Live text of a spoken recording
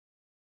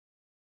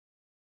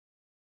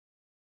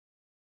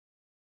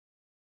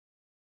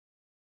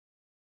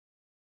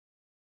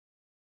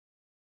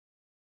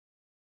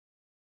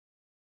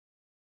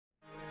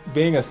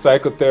being a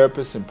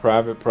psychotherapist in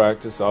private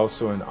practice,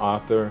 also an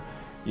author,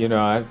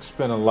 I've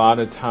spent a lot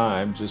of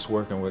time just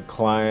working with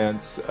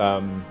clients,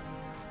 trying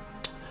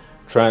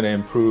to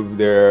improve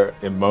their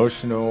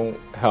emotional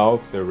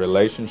health, their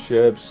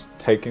relationships,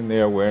 taking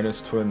their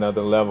awareness to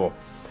another level.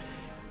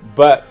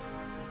 But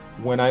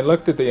when I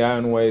looked at the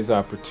IonWays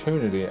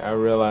opportunity, I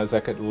realized I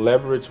could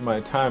leverage my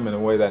time in a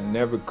way that I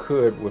never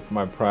could with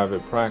my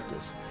private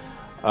practice.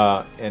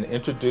 And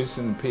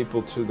introducing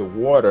people to the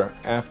water,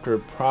 after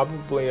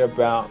probably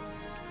about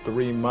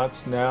 3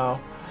 months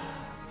now,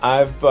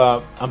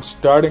 I'm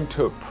starting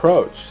to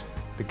approach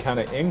the kind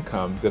of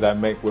income that I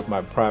make with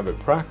my private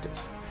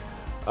practice.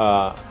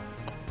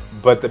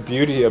 But the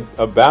beauty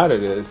about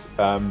it is,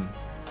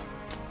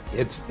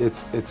 it's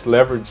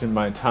leveraging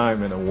my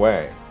time in a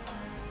way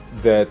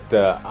that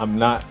I'm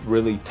not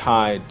really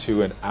tied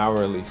to an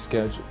hourly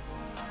schedule.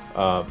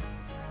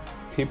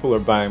 People are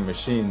buying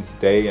machines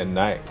day and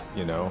night,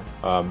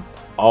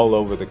 all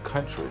over the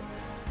country.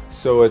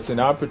 So it's an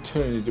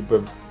opportunity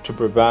to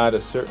provide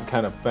a certain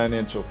kind of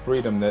financial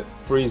freedom that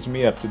frees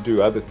me up to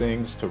do other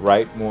things, to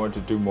write more, to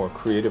do more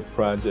creative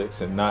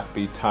projects, and not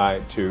be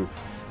tied to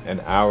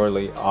an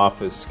hourly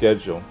office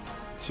schedule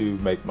to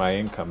make my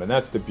income. And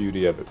that's the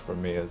beauty of it for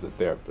me as a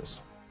therapist.